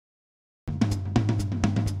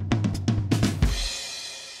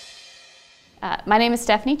My name is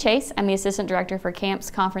Stephanie Chase. I'm the Assistant Director for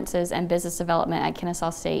Camps, Conferences, and Business Development at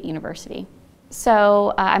Kennesaw State University.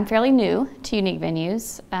 So I'm fairly new to Unique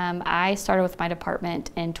Venues. I started with my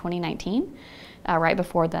department in 2019, right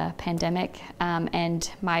before the pandemic,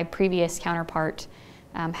 and my previous counterpart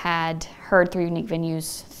had heard through Unique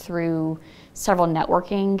Venues through several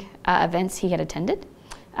networking events he had attended.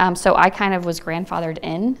 So I kind of was grandfathered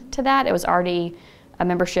into that. It was already a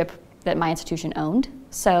membership that my institution owned.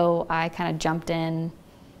 So I kind of jumped in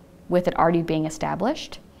with it already being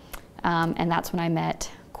established. And that's when I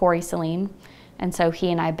met Corey Salim. And so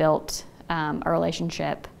he and I built a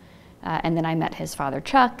relationship. And then I met his father,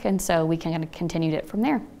 Chuck. And so we kind of continued it from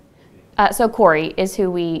there. So Corey is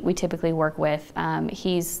who we typically work with.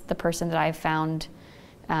 He's the person that I've found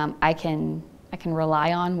I can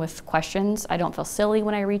rely on with questions. I don't feel silly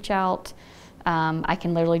when I reach out. I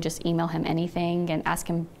can literally just email him anything and ask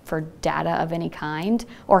him for data of any kind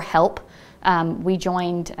or help. We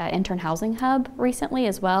joined Intern Housing Hub recently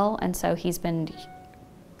as well, and so he's been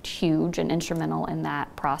huge and instrumental in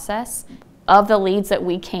that process. Of the leads that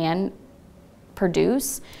we can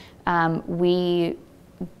produce, they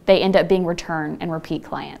end up being return and repeat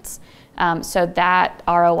clients. So that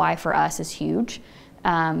ROI for us is huge.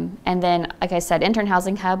 And then, like I said, Intern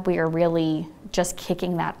Housing Hub, we are really just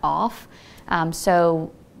kicking that off.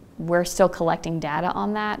 So we're still collecting data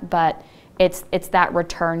on that, but it's that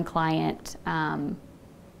return client and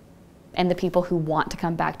the people who want to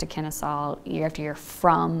come back to Kennesaw year after year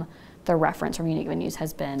from the reference from Unique Venues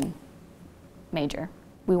has been major.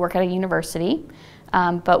 We work at a university,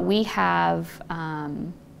 but we have,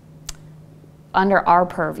 under our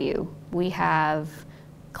purview, we have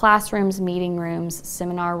classrooms, meeting rooms,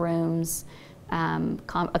 seminar rooms,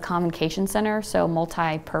 a convocation center, so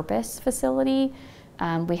multi-purpose facility.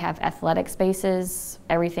 We have athletic spaces,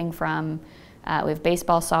 everything from, we have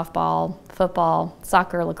baseball, softball, football,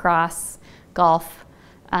 soccer, lacrosse, golf,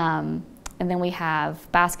 and then we have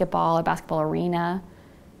basketball, a basketball arena.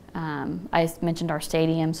 I mentioned our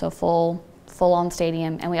stadium, so full-on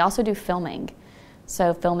stadium, and we also do filming,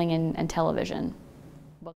 so filming and television.